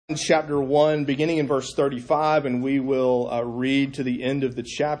Chapter 1, beginning in verse 35, and we will read to the end of the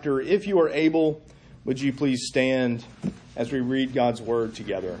chapter. If you are able, would you please stand as we read God's word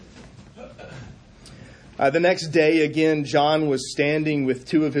together? The next day, again, John was standing with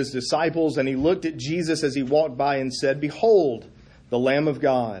two of his disciples, and he looked at Jesus as he walked by and said, "Behold, the Lamb of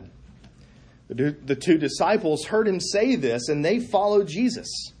God." The two disciples heard him say this, and they followed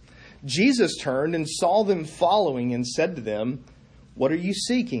Jesus. Jesus turned and saw them following and said to them, "What are you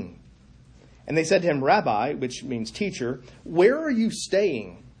seeking?" And they said to him, "Rabbi," which means teacher, "where are you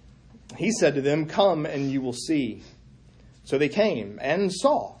staying?" He said to them, "Come and you will see." So they came and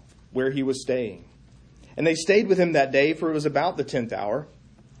saw where he was staying. And they stayed with him that day, for it was about the 10th hour.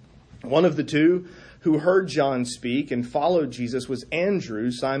 One of the two who heard John speak and followed Jesus was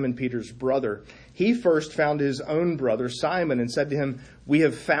Andrew, Simon Peter's brother. He first found his own brother Simon and said to him, "We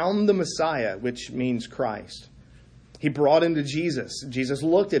have found the Messiah," which means Christ. He brought him to Jesus. Jesus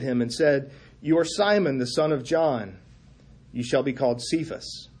looked at him and said, "You are Simon, the son of John. You shall be called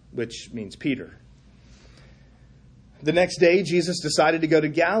Cephas," which means Peter. The next day, Jesus decided to go to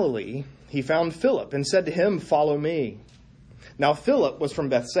Galilee. He found Philip and said to him, "Follow me." Now Philip was from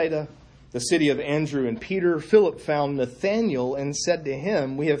Bethsaida, the city of Andrew and Peter. Philip found Nathanael and said to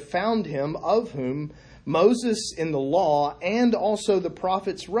him, "We have found him of whom Moses in the law and also the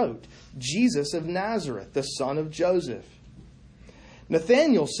prophets wrote, Jesus of Nazareth, the son of Joseph."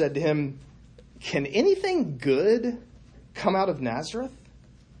 Nathanael said to him, "Can anything good come out of Nazareth?"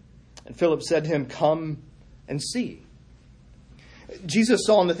 And Philip said to him, "Come and see." Jesus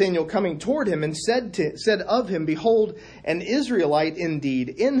saw Nathanael coming toward him and said of him, "Behold, an Israelite indeed,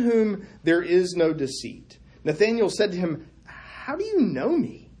 in whom there is no deceit." Nathanael said to him, "How do you know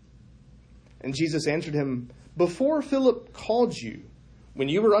me?" And Jesus answered him, "Before Philip called you, when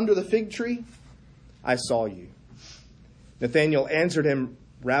you were under the fig tree, I saw you." Nathanael answered him,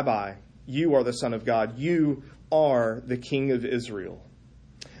 "Rabbi, you are the Son of God. You are the King of Israel."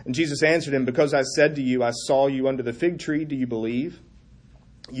 And Jesus answered him, "Because I said to you, I saw you under the fig tree, do you believe?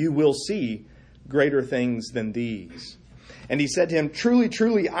 You will see greater things than these." And he said to him, "Truly,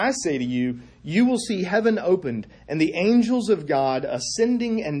 truly, I say to you, you will see heaven opened and the angels of God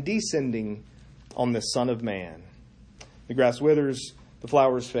ascending and descending on the Son of Man." The grass withers, the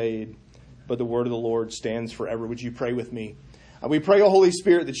flowers fade, but the word of the Lord stands forever. Would you pray with me? We pray, O Holy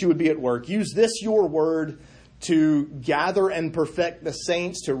Spirit, that you would be at work. Use this, your word, to gather and perfect the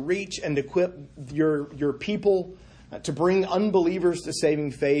saints, to reach and equip your people, to bring unbelievers to saving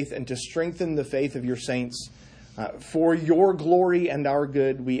faith, and to strengthen the faith of your saints. For your glory and our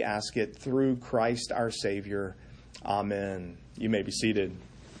good, we ask it through Christ our Savior. Amen. You may be seated.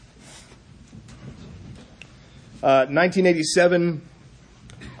 1987,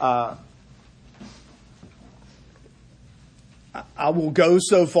 I will go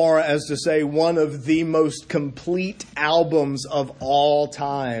so far as to say one of the most complete albums of all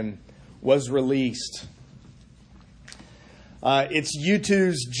time was released. It's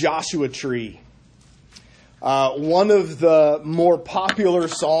U2's Joshua Tree. One of the more popular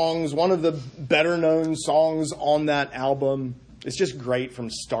songs, one of the better known songs on that album. It's just great from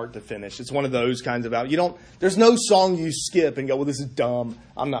start to finish. It's one of those kinds of albums. There's no song you skip and go, "Well, this is dumb.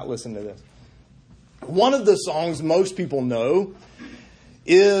 I'm not listening to this." One of the songs most people know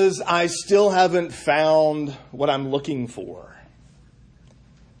is "I Still Haven't Found What I'm Looking For."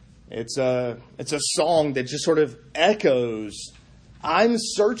 It's a song that just sort of echoes, I'm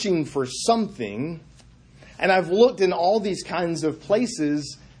searching for something, and I've looked in all these kinds of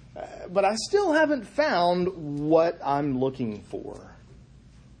places, but I still haven't found what I'm looking for.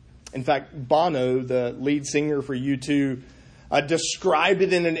 In fact, Bono, the lead singer for U2, described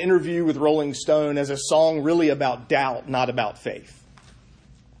it in an interview with Rolling Stone as a song really about doubt, not about faith.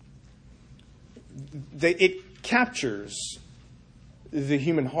 It captures the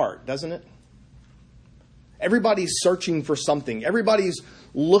human heart, doesn't it? Everybody's searching for something. Everybody's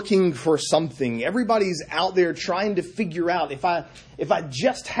looking for something. Everybody's out there trying to figure out if I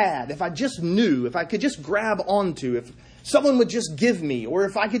just knew, if I could just grab onto, if someone would just give me, or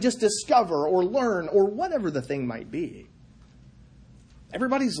if I could just discover or learn or whatever the thing might be.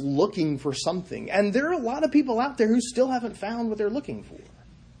 Everybody's looking for something. And there are a lot of people out there who still haven't found what they're looking for.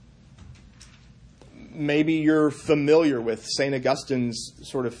 Maybe you're familiar with St. Augustine's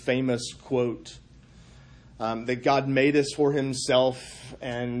sort of famous quote, that God made us for himself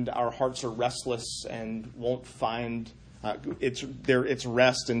and our hearts are restless and won't find its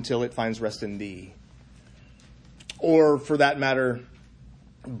rest until it finds rest in thee. Or for that matter,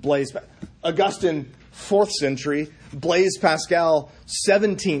 Augustine, 4th century, Blaise Pascal,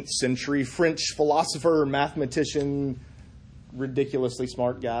 17th century French philosopher, mathematician, ridiculously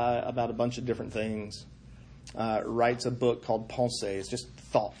smart guy about a bunch of different things, writes a book called Pensées, just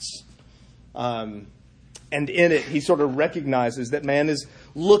thoughts. And in it, he sort of recognizes that man is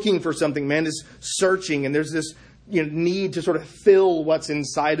looking for something, man is searching, and there's this need to sort of fill what's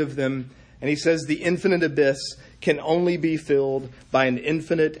inside of them. And he says the infinite abyss can only be filled by an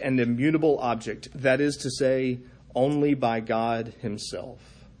infinite and immutable object. That is to say, only by God himself.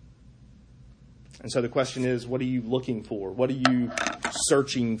 And so the question is, what are you looking for? What are you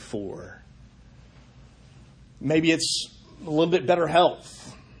searching for? Maybe it's a little bit better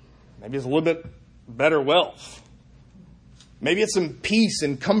health. Maybe it's a little bit better wealth. Maybe it's some peace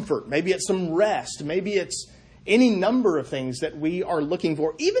and comfort. Maybe it's some rest. Maybe it's any number of things that we are looking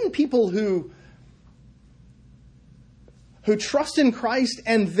for. Even people who trust in Christ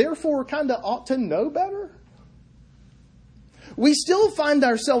and therefore kind of ought to know better. We still find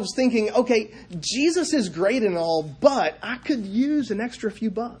ourselves thinking, okay, Jesus is great and all, but I could use an extra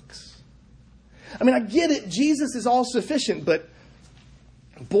few bucks. I mean, I get it. Jesus is all sufficient, but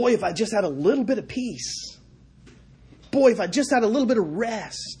boy, if I just had a little bit of peace. Boy, if I just had a little bit of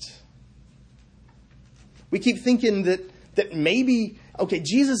rest. We keep thinking that maybe, okay,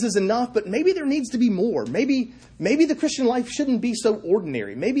 Jesus is enough, but maybe there needs to be more. Maybe the Christian life shouldn't be so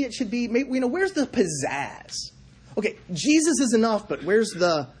ordinary. Maybe it should be, where's the pizzazz? Okay, Jesus is enough, but where's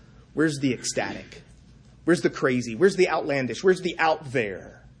the ecstatic? Where's the crazy? Where's the outlandish? Where's the out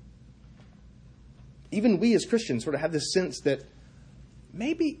there? Even we as Christians sort of have this sense that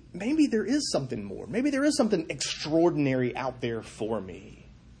maybe there is something more. Maybe there is something extraordinary out there for me.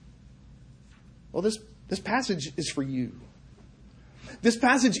 Well, this passage is for you. This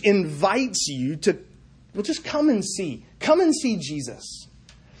passage invites you to, just come and see. Come and see Jesus.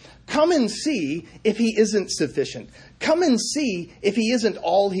 Come and see if he isn't sufficient. Come and see if he isn't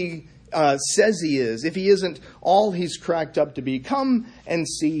all he says he is, if he isn't all he's cracked up to be. Come and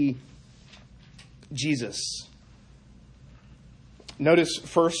see Jesus. Notice,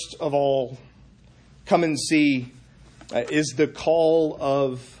 first of all, come and see is the call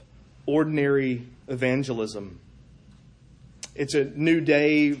of ordinary evangelism. It's a new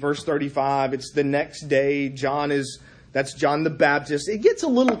day, verse 35. It's the next day. That's John the Baptist. It gets a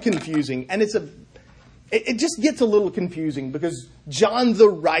little confusing, and it just gets a little confusing because John the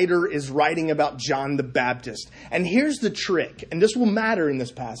writer is writing about John the Baptist. And here's the trick, and this will matter in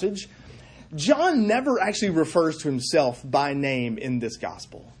this passage. John never actually refers to himself by name in this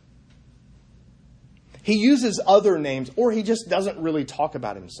gospel. He uses other names, or he just doesn't really talk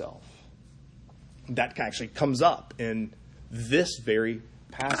about himself. That actually comes up in this very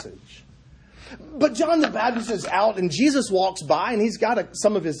passage. But John the Baptist is out, and Jesus walks by, and he's got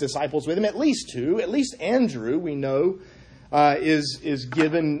some of his disciples with him, at least two. At least Andrew, we know, is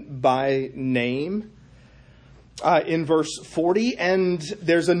given by name in verse 40. And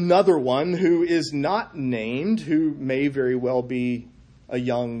there's another one who is not named, who may very well be a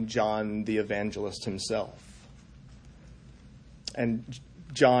young John the Evangelist himself. And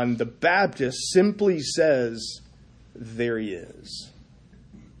John the Baptist simply says, there he is.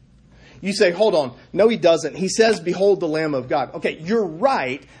 You say, hold on. No, he doesn't. He says, behold the Lamb of God. Okay, you're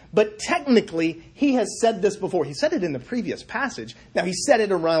right, but technically he has said this before. He said it in the previous passage. Now, he said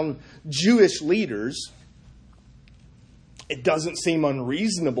it around Jewish leaders. It doesn't seem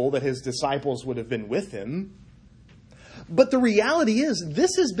unreasonable that his disciples would have been with him. But the reality is,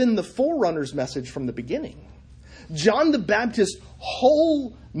 this has been the forerunner's message from the beginning. John the Baptist's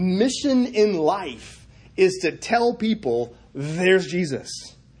whole mission in life is to tell people, there's Jesus.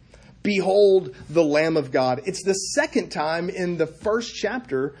 Behold the Lamb of God. It's the second time in the first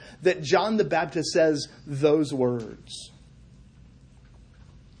chapter that John the Baptist says those words.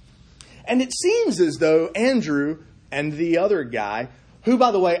 And it seems as though Andrew and the other guy, who,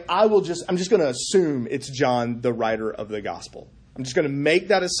 by the way, I'm just going to assume it's John, the writer of the gospel. I'm just going to make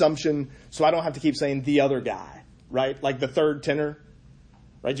that assumption so I don't have to keep saying the other guy, right? Like the third tenor,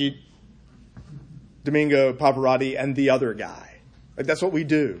 right? Domingo Pavarotti and the other guy. Like that's what we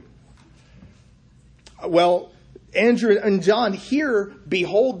do. Well, Andrew and John hear,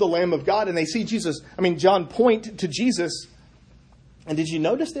 behold the Lamb of God, and they see Jesus. John point to Jesus. And did you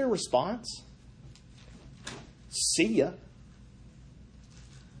notice their response? See ya.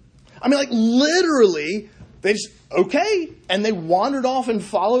 Literally, they just, okay. And they wandered off and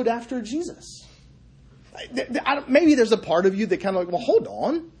followed after Jesus. Maybe there's a part of you that kind of like, well, hold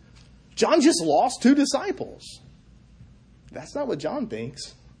on. John just lost 2 disciples. That's not what John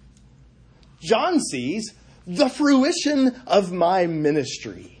thinks. John sees the fruition of my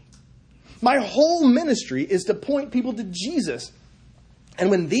ministry. My whole ministry is to point people to Jesus. And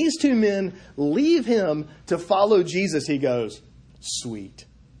when these two men leave him to follow Jesus, he goes, sweet.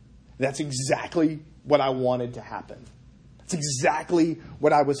 That's exactly what I wanted to happen. That's exactly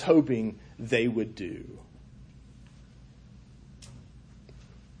what I was hoping they would do.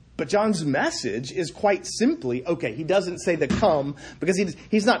 But John's message is quite simply, okay, he doesn't say the come, because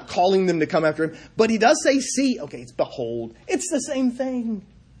he's not calling them to come after him, but he does say see. Okay, it's behold. It's the same thing,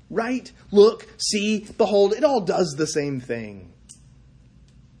 right? Look, see, behold. It all does the same thing.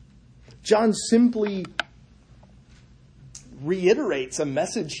 John simply reiterates a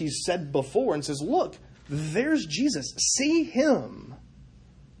message he's said before and says, look, there's Jesus. See him.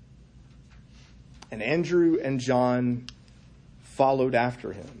 And Andrew and John followed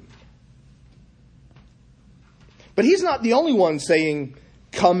after him. But he's not the only one saying,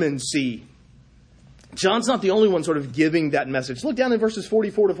 come and see. John's not the only one sort of giving that message. Look down in verses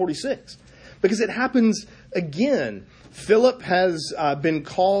 44 to 46. Because it happens again. Philip has been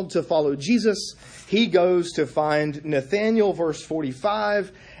called to follow Jesus. He goes to find Nathanael, verse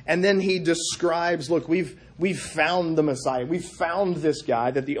 45. And then he describes, look, we've found the Messiah. We've found this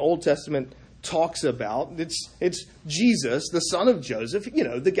guy that the Old Testament talks about. It's Jesus, the son of Joseph,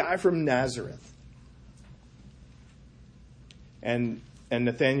 the guy from Nazareth. And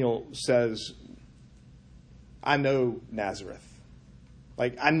Nathanael says, I know Nazareth.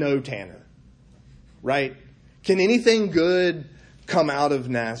 Like, I know Tanner. Right? Can anything good come out of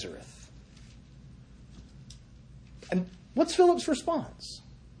Nazareth? And what's Philip's response?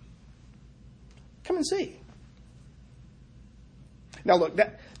 Come and see. Now look,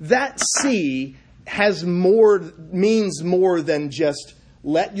 that see means more than just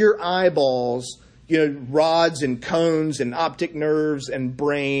let your eyeballs, rods and cones and optic nerves and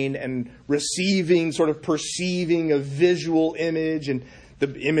brain and sort of perceiving a visual image, and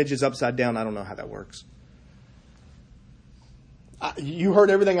the image is upside down. I don't know how that works. You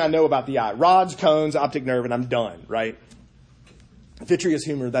heard everything I know about the eye. Rods, cones, optic nerve, and I'm done, right? Vitreous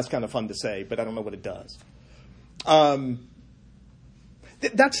humor, that's kind of fun to say, but I don't know what it does.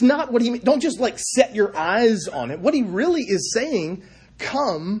 That's not what he means. Don't just set your eyes on it. What he really is saying,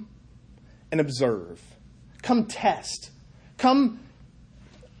 come and observe. Come test. I'm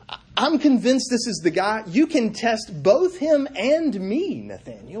convinced this is the guy. You can test both him and me,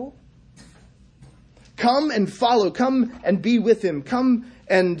 Nathanael. Come and follow. Come and be with him. Come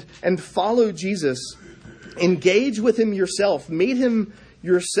and follow Jesus. Engage with him yourself. Meet him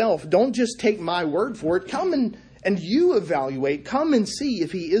yourself. Don't just take my word for it. Come and you evaluate. Come and see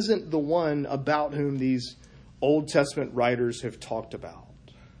if he isn't the one about whom these Old Testament writers have talked about.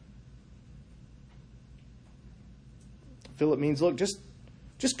 Philip means, look, just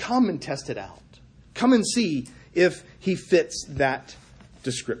come and test it out. Come and see if he fits that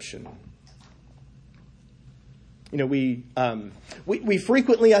description. We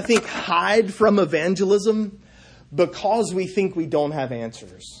frequently, I think, hide from evangelism because we think we don't have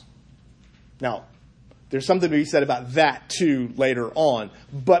answers. Now, there's something to be said about that too later on.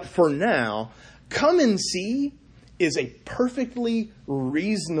 But for now, come and see is a perfectly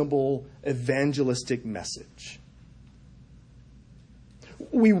reasonable evangelistic message.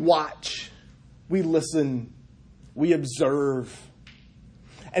 We watch, we listen, we observe,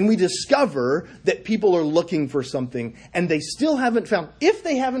 and we discover that people are looking for something and they still haven't found, if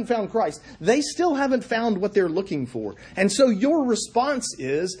they haven't found Christ, they still haven't found what they're looking for. And so your response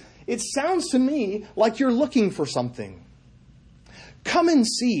is, it sounds to me like you're looking for something. Come and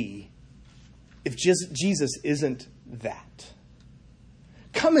see if Jesus isn't that.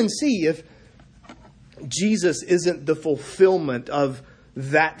 Come and see if Jesus isn't the fulfillment of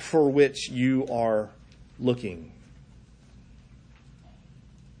that for which you are looking.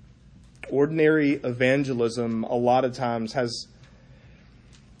 Ordinary evangelism a lot of times has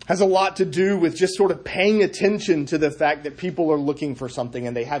a lot to do with just sort of paying attention to the fact that people are looking for something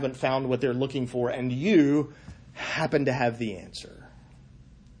and they haven't found what they're looking for, and you happen to have the answer.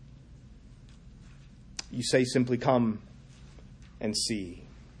 You say simply, come and see.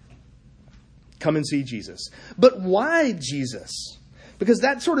 Come and see Jesus. But why Jesus? Because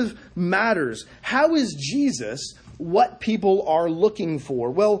that sort of matters. How is Jesus what people are looking for?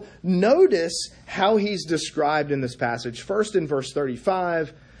 Well, notice how he's described in this passage. First in verse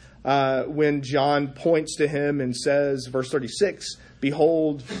 35, when John points to him and says, verse 36,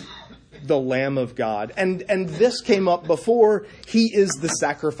 behold the Lamb of God. And this came up before. He is the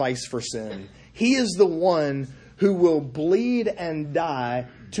sacrifice for sin. He is the one who will bleed and die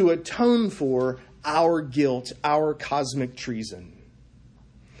to atone for our guilt, our cosmic treason.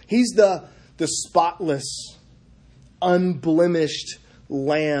 He's the spotless, unblemished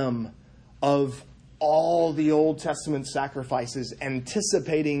Lamb of all the Old Testament sacrifices,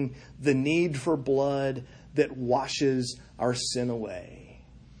 anticipating the need for blood that washes our sin away.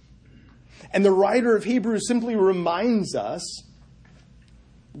 And the writer of Hebrews simply reminds us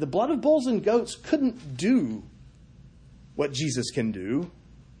the blood of bulls and goats couldn't do what Jesus can do.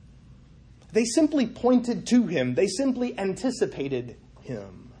 They simply pointed to him. They simply anticipated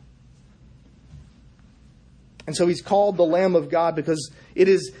him. And so he's called the Lamb of God because it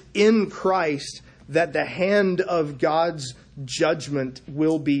is in Christ that the hand of God's judgment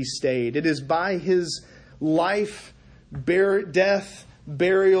will be stayed. It is by his life, death,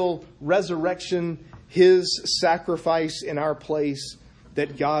 burial, resurrection, his sacrifice in our place,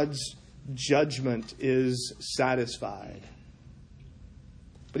 that God's judgment is satisfied.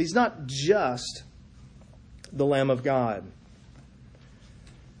 But he's not just the Lamb of God.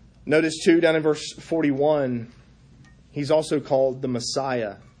 Notice too, down in verse 41, he's also called the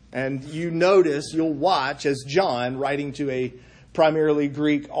Messiah. And you'll watch as John, writing to a primarily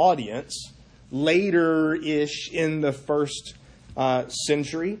Greek audience, later-ish in the first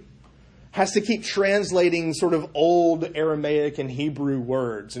century, has to keep translating sort of old Aramaic and Hebrew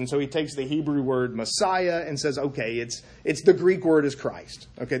words. And so he takes the Hebrew word Messiah and says, okay, it's the Greek word is Christ.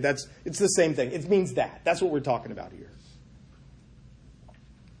 Okay, it's the same thing. It means that. That's what we're talking about here.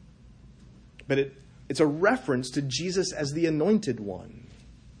 But it's a reference to Jesus as the anointed one.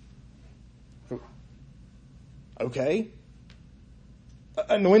 Okay.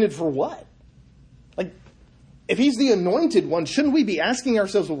 Anointed for what? Like, if he's the anointed one, shouldn't we be asking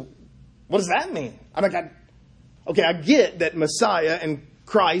ourselves, well, what does that mean? I get that Messiah and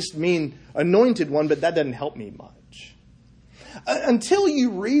Christ mean anointed one, but that doesn't help me much. Until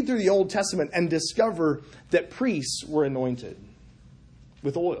you read through the Old Testament and discover that priests were anointed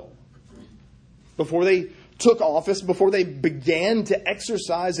with oil. Before they took office, before they began to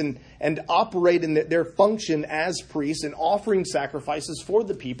exercise and operate in their function as priests and offering sacrifices for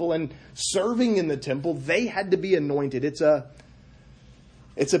the people and serving in the temple, they had to be anointed. It's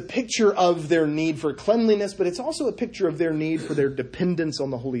a picture of their need for cleanliness, but it's also a picture of their need for their dependence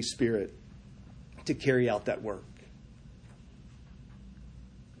on the Holy Spirit to carry out that work.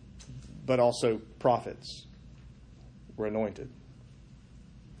 But also prophets were anointed.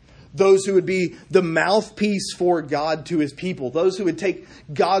 Those who would be the mouthpiece for God to his people, those who would take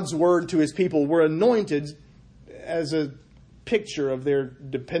God's word to his people, were anointed as a picture of their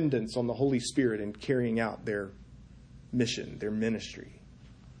dependence on the Holy Spirit in carrying out their mission, their ministry.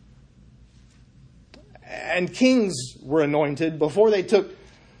 And kings were anointed before they took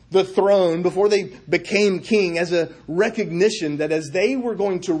the throne, before they became king, as a recognition that as they were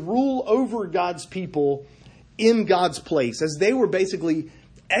going to rule over God's people in God's place, as they were basically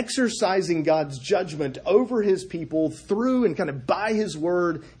exercising God's judgment over his people through and kind of by his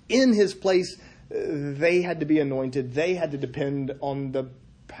word in his place, they had to be anointed. They had to depend on the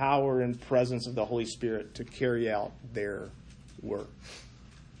power and presence of the Holy Spirit to carry out their work.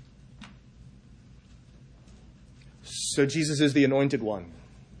 So Jesus is the anointed one.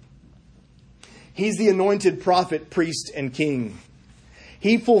 He's the anointed prophet, priest, and king.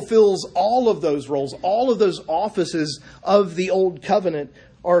 He fulfills all of those roles, all of those offices of the Old Covenant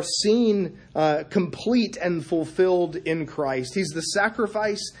are seen complete and fulfilled in Christ. He's the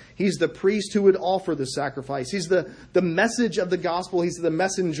sacrifice. He's the priest who would offer the sacrifice. He's the message of the gospel. He's the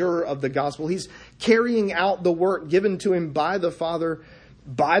messenger of the gospel. He's carrying out the work given to him by the Father,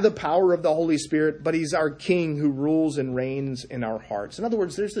 by the power of the Holy Spirit, but he's our King who rules and reigns in our hearts. In other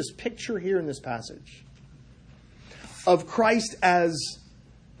words, there's this picture here in this passage of Christ as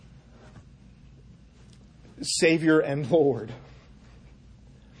Savior and Lord,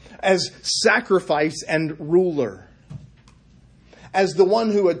 as sacrifice and ruler, as the one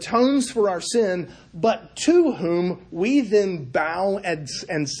who atones for our sin, but to whom we then bow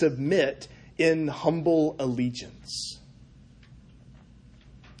and submit in humble allegiance.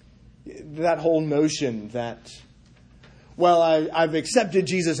 That whole notion that, well, I've accepted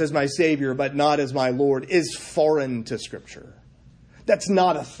Jesus as my Savior, but not as my Lord, is foreign to Scripture. That's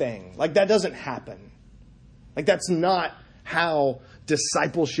not a thing. Like, that doesn't happen. Like, that's not how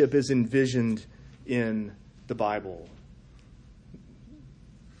discipleship is envisioned in the Bible.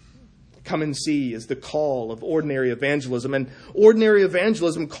 Come and see is the call of ordinary evangelism. And ordinary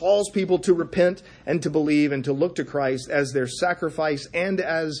evangelism calls people to repent and to believe and to look to Christ as their sacrifice and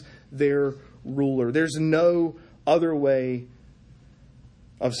as their ruler. There's no other way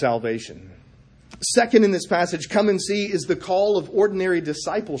of salvation. Second in this passage, come and see, is the call of ordinary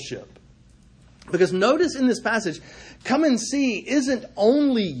discipleship. Because notice in this passage, come and see isn't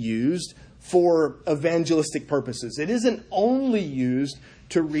only used for evangelistic purposes. It isn't only used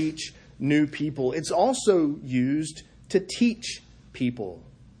to reach new people. It's also used to teach people.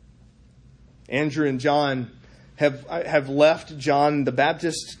 Andrew and John have left John the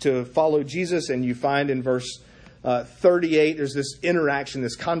Baptist to follow Jesus, and you find in verse 38, there's this interaction,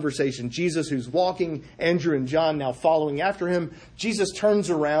 this conversation. Jesus, who's walking, Andrew and John now following after him. Jesus turns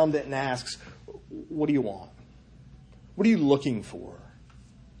around and asks, "What do you want? What are you looking for?"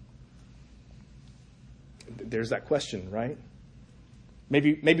 There's that question, right?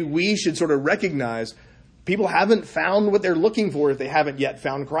 Maybe we should sort of recognize people haven't found what they're looking for if they haven't yet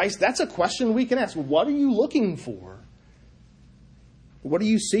found Christ. That's a question we can ask. What are you looking for? What are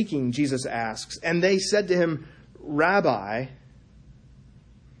you seeking? Jesus asks. And they said to him, "Rabbi,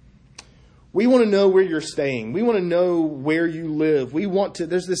 we want to know where you're staying. We want to know where you live.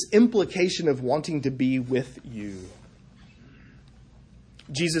 There's this implication of wanting to be with you."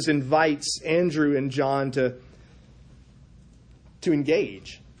 Jesus invites Andrew and John to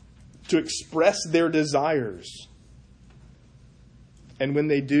engage, to express their desires. And when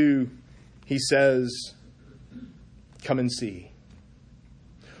they do, he says, "Come and see."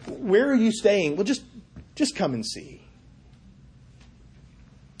 Where are you staying? Well, just come and see.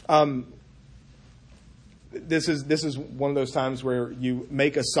 This is one of those times where you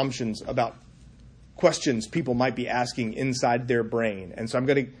make assumptions about questions people might be asking inside their brain. And so I'm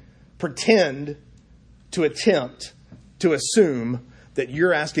going to attempt to assume that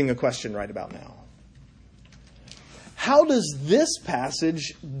you're asking a question right about now. How does this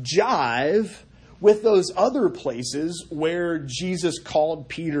passage jive with those other places where Jesus called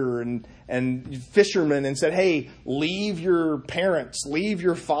Peter and fishermen and said, "Hey, leave your parents, leave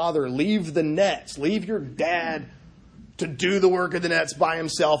your father, leave the nets, leave your dad to do the work of the nets by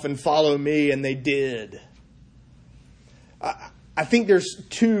himself and follow me," and they did. I think there's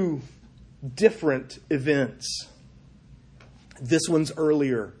two different events. This one's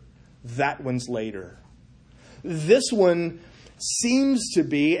earlier, that one's later. This one seems to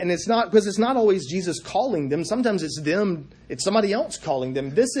be, and it's not, because it's not always Jesus calling them. Sometimes it's somebody else calling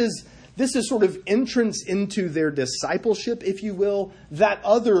them. This is sort of entrance into their discipleship, if you will. That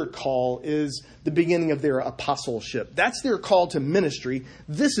other call is the beginning of their apostleship. That's their call to ministry.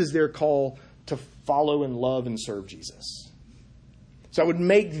 This is their call to follow and love and serve Jesus. So I would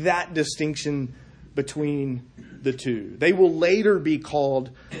make that distinction between the two. They will later be called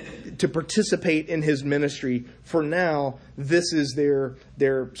to participate in his ministry. For now, this is their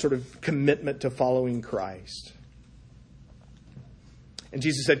sort of commitment to following Christ. And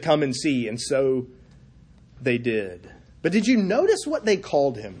Jesus said, "Come and see." And so they did. But did you notice what they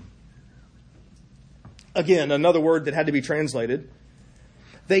called him? Again, another word that had to be translated.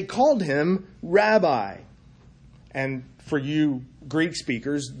 They called him Rabbi. And for you Greek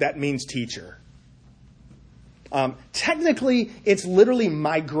speakers, that means teacher. Technically, it's literally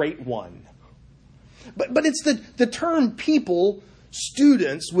my great one. But it's the term people,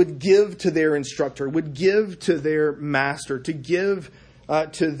 students, would give to their instructor, would give to their master, to give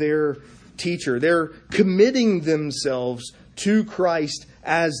to their teacher. They're committing themselves to Christ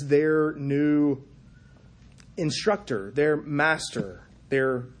as their new instructor, their master,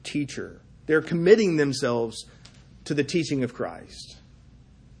 their teacher. They're committing themselves to the teaching of Christ.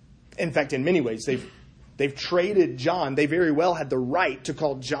 In fact, in many ways, they've traded John. They very well had the right to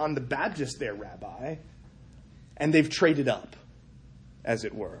call John the Baptist their rabbi. And they've traded up, as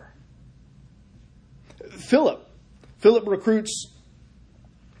it were. Philip recruits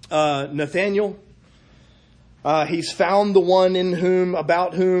Nathanael. He's found the one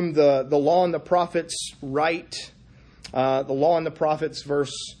about whom the law and the prophets write. The law and the prophets,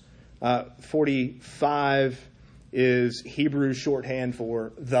 verse 45, is Hebrew shorthand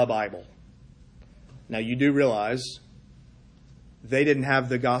for the Bible. Now, you do realize they didn't have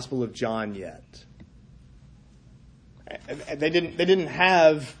the Gospel of John yet. They didn't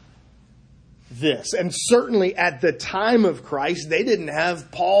have this. And certainly at the time of Christ, they didn't have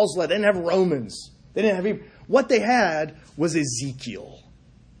Paul's letter. They didn't have Romans. They didn't have what they had was Ezekiel.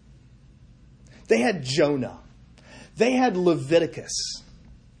 They had Jonah. They had Leviticus.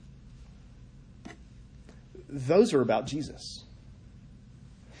 Those are about Jesus.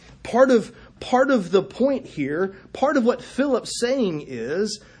 Part of the point here, part of what Philip's saying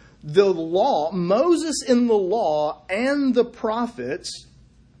is the law, Moses in the law and the prophets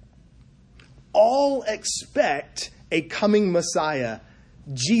all expect a coming Messiah.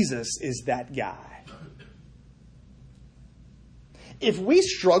 Jesus is that guy. If we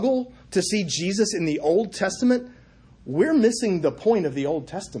struggle to see Jesus in the Old Testament, we're missing the point of the Old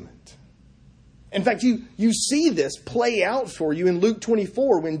Testament. In fact, you see this play out for you in Luke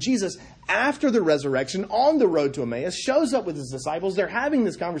 24 when Jesus, after the resurrection, on the road to Emmaus, shows up with his disciples. They're having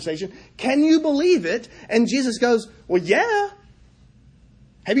this conversation. Can you believe it? And Jesus goes, well, yeah.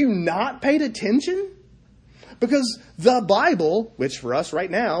 Have you not paid attention? Because the Bible, which for us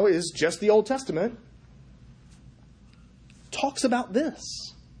right now is just the Old Testament, talks about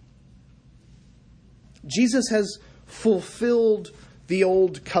this. Jesus has fulfilled the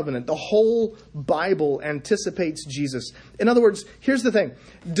old covenant. The whole Bible anticipates Jesus. In other words, here's the thing.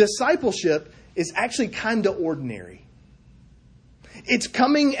 Discipleship is actually kind of ordinary. It's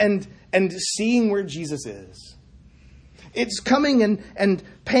coming and seeing where Jesus is. It's coming and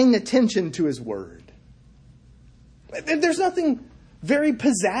paying attention to his word. There's nothing very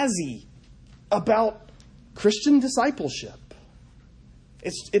pizzazzy about Christian discipleship.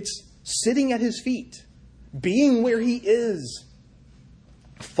 It's sitting at his feet, being where he is,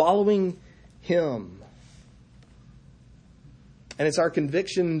 following him. And it's our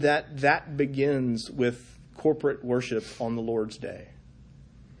conviction that begins with corporate worship on the Lord's Day.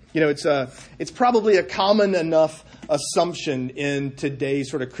 You know, it's probably a common enough assumption in today's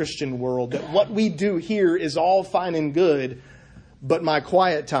sort of Christian world that what we do here is all fine and good, but my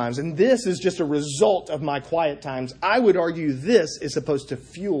quiet times, and this is just a result of my quiet times, I would argue this is supposed to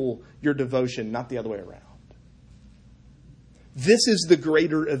fuel your devotion, not the other way around. This is the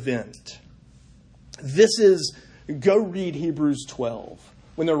greater event. This is, go read Hebrews 12,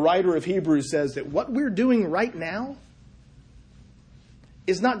 when the writer of Hebrews says that what we're doing right now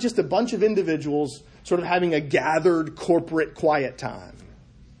is not just a bunch of individuals sort of having a gathered corporate quiet time.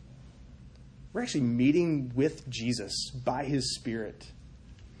 We're actually meeting with Jesus by his Spirit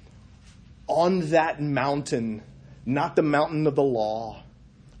on that mountain, not the mountain of the law,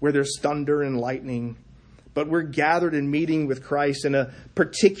 where there's thunder and lightning, but we're gathered and meeting with Christ in a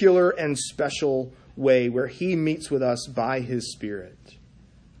particular and special way where he meets with us by his Spirit.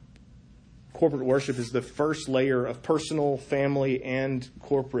 Corporate worship is the first layer of personal, family, and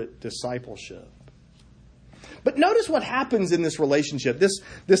corporate discipleship. But notice what happens in this relationship,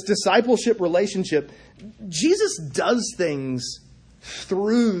 this discipleship relationship. Jesus does things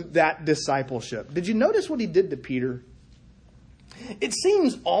through that discipleship. Did you notice what he did to Peter? It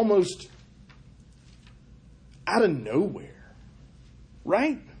seems almost out of nowhere,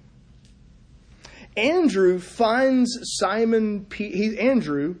 right? Andrew finds Simon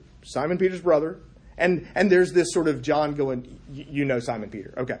Peter's brother, and there's this sort of John going, you know Simon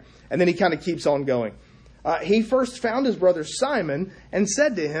Peter. Okay. And then he kind of keeps on going. He first found his brother Simon and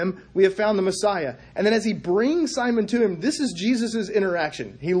said to him, we have found the Messiah. And then as he brings Simon to him, this is Jesus'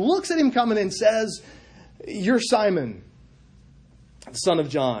 interaction. He looks at him coming and says, you're Simon, son of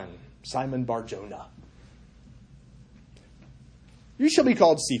John, Simon Bar-Jonah. You shall be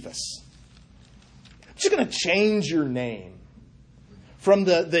called Cephas. I'm just going to change your name from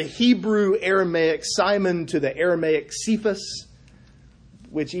the Hebrew Aramaic Simon to the Aramaic Cephas,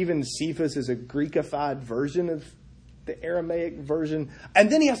 which even Cephas is a Greekified version of the Aramaic version. And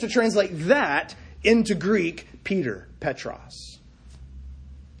then he has to translate that into Greek, Peter, Petros.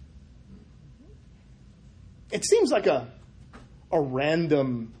 It seems like a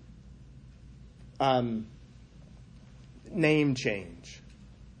random name change.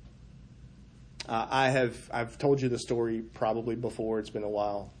 I've told you the story probably before. It's been a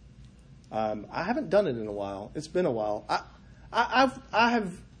while. I haven't done it in a while. It's been a while. I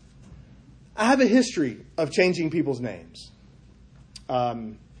have a history of changing people's names.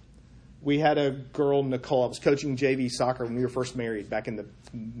 We had a girl, Nicole. I was coaching JV soccer when we were first married back in the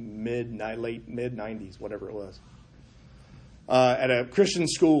late mid-90s, whatever it was, at a Christian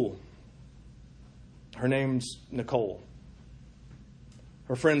school. Her name's Nicole.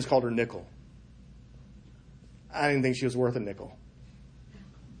 Her friends called her Nickel. I didn't think she was worth a nickel.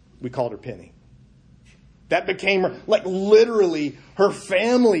 We called her Penny. That became her, like literally her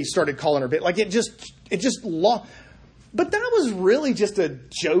family started calling her Penny. Like it just lost. But that was really just a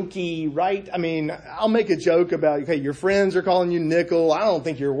jokey, right? I mean, I'll make a joke about, okay, your friends are calling you Nickel. I don't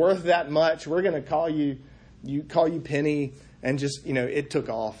think you're worth that much. We're going to call you Penny. And just, it took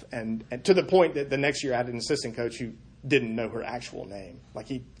off. And to the point that the next year I had an assistant coach who didn't know her actual name. Like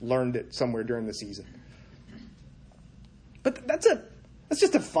he learned it somewhere during the season. But that's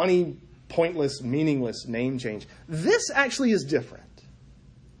just a funny, pointless, meaningless name change. This actually is different.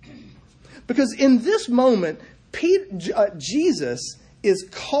 Because in this moment, Jesus is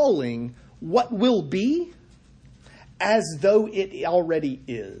calling what will be as though it already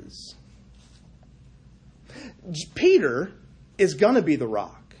is. Peter is going to be the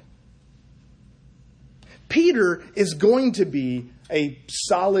rock. Peter is going to be a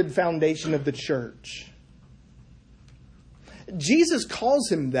solid foundation of the church. Jesus calls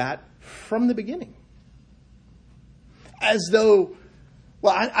him that from the beginning. As though,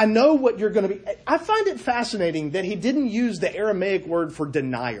 well, I know what you're going to be. I find it fascinating that he didn't use the Aramaic word for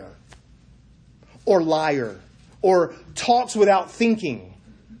denier or liar or talks without thinking,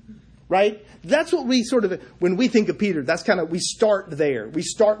 right? That's what we sort of, when we think of Peter, that's kind of, we start there. We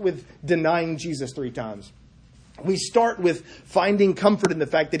start with denying Jesus 3 times. We start with finding comfort in the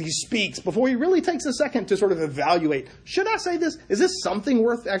fact that he speaks before he really takes a second to sort of evaluate, should I say this? Is this something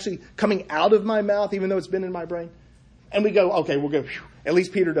worth actually coming out of my mouth, even though it's been in my brain? And we go, okay, we'll go, phew. At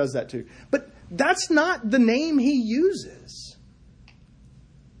least Peter does that too. But that's not the name he uses.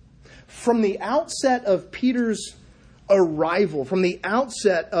 From the outset of Peter's arrival, from the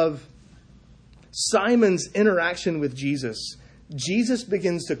outset of Simon's interaction with Jesus, Jesus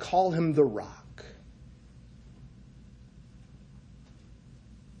begins to call him the rock.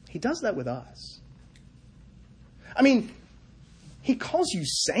 He does that with us. I mean, he calls you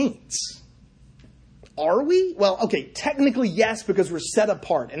saints. Are we? Well, okay, technically yes, because we're set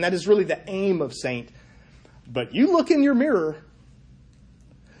apart, and that is really the aim of saint. But you look in your mirror,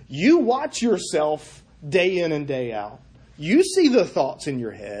 you watch yourself day in and day out. You see the thoughts in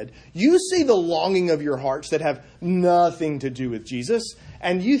your head. You see the longing of your hearts that have nothing to do with Jesus,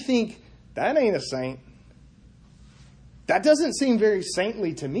 and you think, that ain't a saint. That doesn't seem very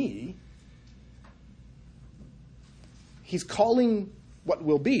saintly to me. He's calling what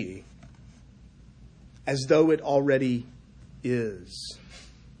will be as though it already is.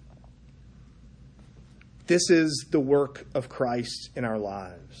 This is the work of Christ in our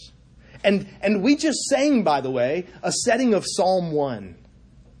lives. And we just sang, by the way, a setting of Psalm 1.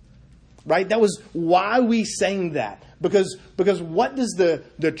 Right? That was why we sang that. Because what does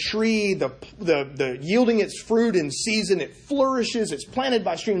the tree, the yielding its fruit in season, it flourishes, it's planted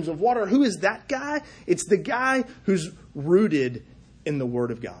by streams of water. Who is that guy? It's the guy who's rooted in the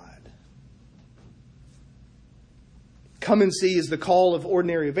Word of God. Come and see is the call of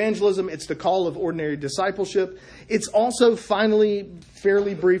ordinary evangelism. It's the call of ordinary discipleship. It's also, finally,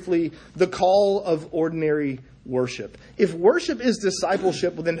 fairly briefly, the call of ordinary worship. If worship is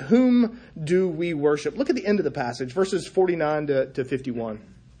discipleship, well, then whom do we worship? Look at the end of the passage, verses 49 to 51.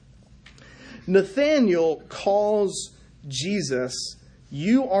 Nathanael calls Jesus,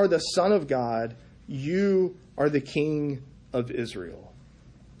 "You are the Son of God. You are the King of Israel."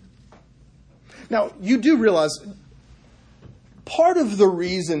 Now, you do realize part of the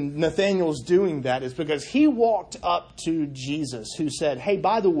reason Nathanael's doing that is because he walked up to Jesus, who said, "Hey,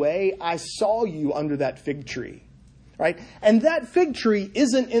 by the way, I saw you under that fig tree." Right? And that fig tree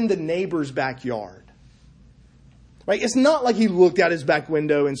isn't in the neighbor's backyard. Right? It's not like he looked out his back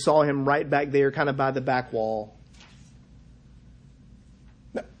window and saw him right back there, kind of by the back wall.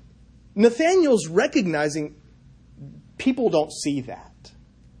 Nathanael's recognizing people don't see that.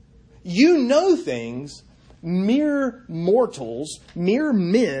 You know things mere mortals, mere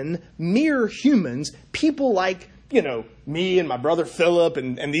men, mere humans, people like, me and my brother Philip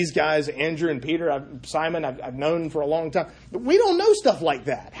and these guys, Andrew and Peter, Simon, I've known for a long time. But we don't know stuff like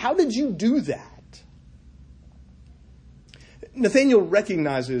that. How did you do that? Nathanael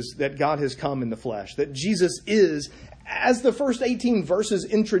recognizes that God has come in the flesh, that Jesus is, as the first 18 verses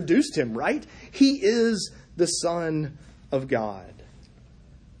introduced him, right? He is the Son of God.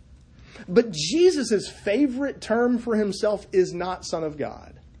 But Jesus' favorite term for himself is not Son of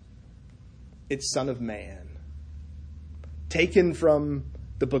God. It's Son of Man. Taken from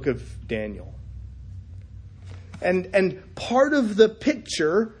the book of Daniel. And part of the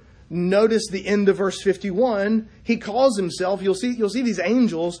picture, notice the end of verse 51, he calls himself, you'll see these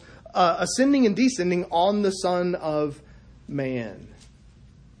angels ascending and descending on the Son of Man.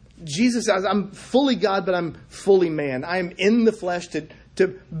 Jesus says, I'm fully God, but I'm fully man. I am in the flesh to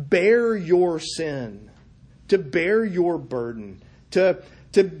bear your sin, to bear your burden, to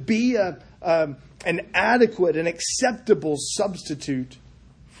be an adequate and acceptable substitute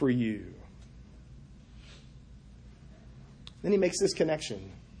for you. Then he makes this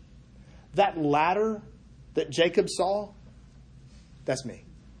connection. That ladder that Jacob saw, that's me.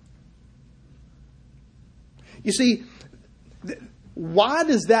 You see, why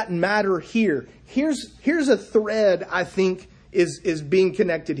does that matter here? Here's a thread I think is being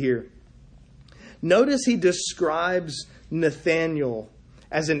connected here. Notice he describes Nathanael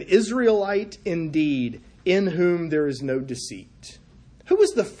as an Israelite indeed, in whom there is no deceit. Who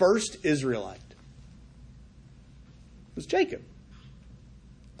was the first Israelite? It was Jacob,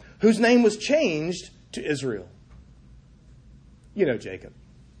 whose name was changed to Israel. You know Jacob,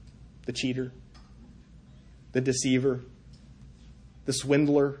 the cheater, the deceiver, the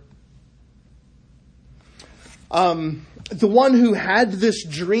swindler. The one who had this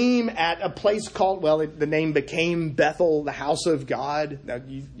dream at a place called, well, the name became Bethel, the house of God. Now,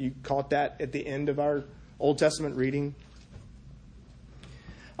 you caught that at the end of our Old Testament reading.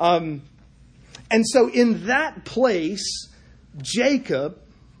 And so in that place, Jacob,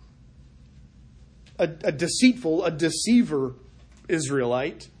 a deceiver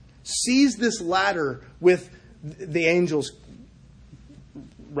Israelite, sees this ladder with the angels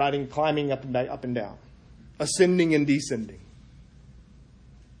climbing up and down, ascending and descending.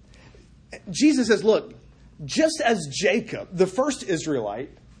 Jesus says, look, just as Jacob, the first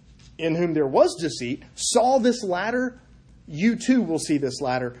Israelite, in whom there was deceit, saw this ladder, you too will see this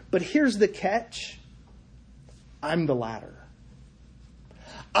ladder. But here's the catch. I'm the ladder.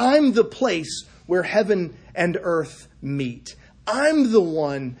 I'm the place where heaven and earth meet. I'm the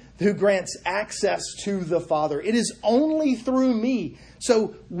one who grants access to the Father. It is only through me.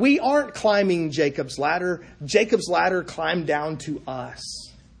 So we aren't climbing Jacob's ladder. Jacob's ladder climbed down to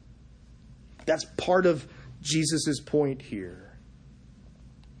us. That's part of Jesus' point here.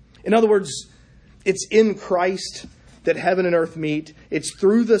 In other words, it's in Christ that heaven and earth meet. It's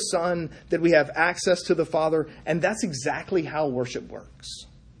through the Son that we have access to the Father. And that's exactly how worship works.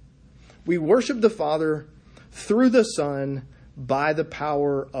 We worship the Father through the Son by the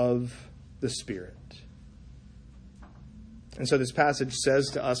power of the Spirit. And so this passage says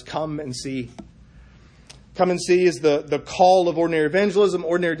to us, come and see. Come and see is the call of ordinary evangelism,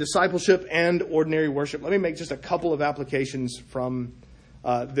 ordinary discipleship, and ordinary worship. Let me make just a couple of applications from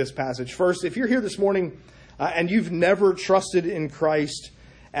this passage. First, if you're here this morning and you've never trusted in Christ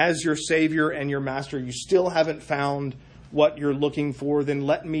as your Savior and your Master, you still haven't found what you're looking for, then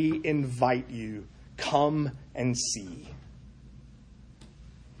let me invite you. Come and see.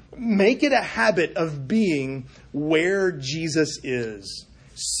 Make it a habit of being where Jesus is.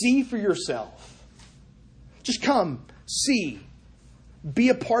 See for yourself. Just come, see. Be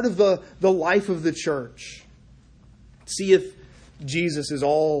a part of the life of the church. See if Jesus is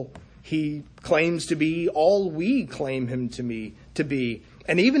all he claims to be, all we claim him to be.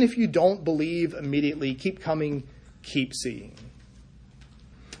 And even if you don't believe immediately, keep coming, keep seeing.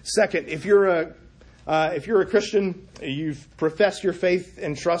 Second, if you're a Christian, you've professed your faith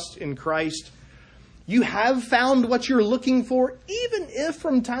and trust in Christ, you have found what you're looking for, even if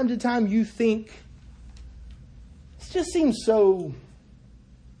from time to time you think, it just seems so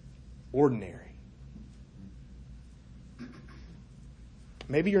ordinary.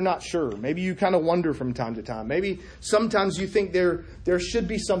 Maybe you're not sure. Maybe you kind of wonder from time to time. Maybe sometimes you think there should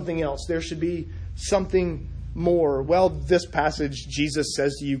be something else. There should be something more. Well, this passage, Jesus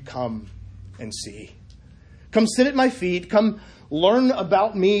says to you, come and see. Come sit at my feet. Come learn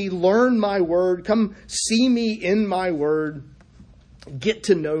about me. Learn my word. Come see me in my word. Get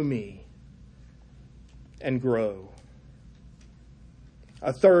to know me and grow.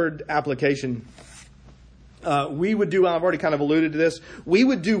 A third application. We would do, I've already kind of alluded to this, we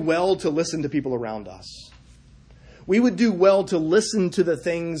would do well to listen to people around us. We would do well to listen to the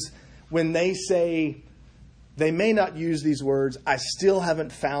things when they say, they may not use these words, I still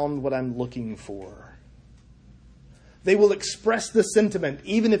haven't found what I'm looking for. They will express the sentiment,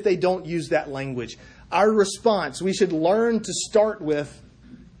 even if they don't use that language. Our response, we should learn to start with,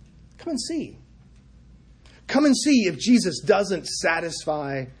 come and see. Come and see if Jesus doesn't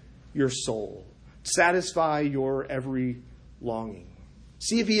satisfy your soul, satisfy your every longing.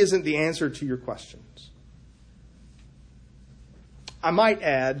 See if he isn't the answer to your questions. I might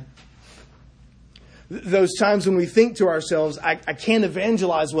add, those times when we think to ourselves, I can't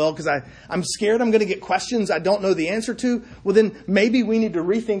evangelize well because I'm scared I'm going to get questions I don't know the answer to. Well, then maybe we need to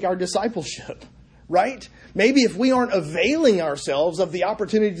rethink our discipleship, right? Maybe if we aren't availing ourselves of the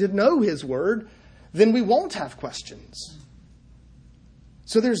opportunity to know his word, then we won't have questions.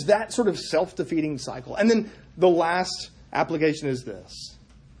 So there's that sort of self-defeating cycle. And then the last application is this.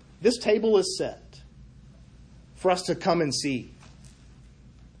 This table is set for us to come and see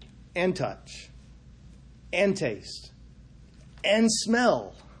and touch and taste and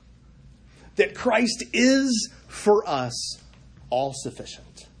smell that Christ is for us all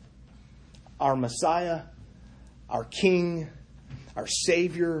sufficient. Our Messiah, our King, our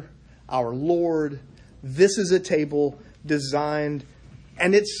Savior, our Lord. This is a table designed,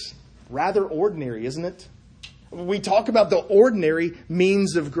 and it's rather ordinary, isn't it? We talk about the ordinary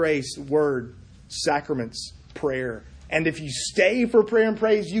means of grace, word, sacraments, prayer. And if you stay for prayer and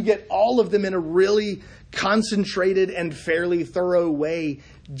praise, you get all of them in a really concentrated and fairly thorough way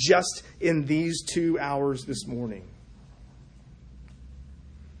just in these 2 hours this morning.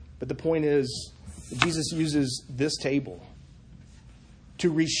 But the point is, Jesus uses this table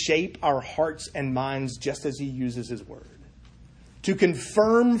to reshape our hearts and minds just as he uses his word. To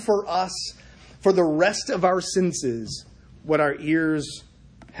confirm for us, for the rest of our senses, what our ears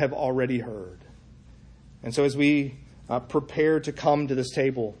have already heard. And so as we prepare to come to this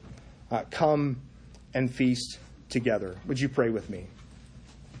table, come and feast together. Would you pray with me?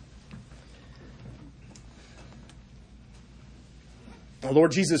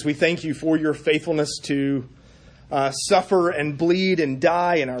 Lord Jesus, we thank you for your faithfulness to suffer and bleed and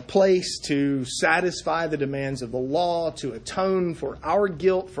die in our place, to satisfy the demands of the law, to atone for our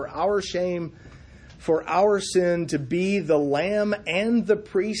guilt, for our shame, for our sin, to be the lamb and the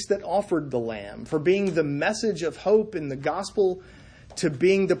priest that offered the lamb, for being the message of hope in the gospel, to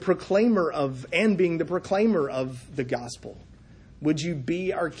being the proclaimer of the gospel. Would you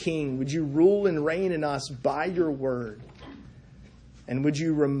be our king? Would you rule and reign in us by your word? And would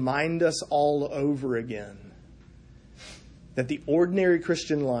you remind us all over again that the ordinary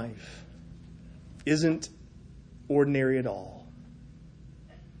Christian life isn't ordinary at all?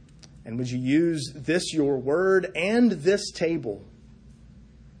 And would you use this, your word, and this table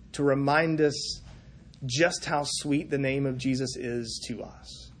to remind us just how sweet the name of Jesus is to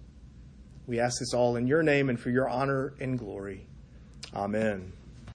us? We ask this all in your name and for your honor and glory. Amen.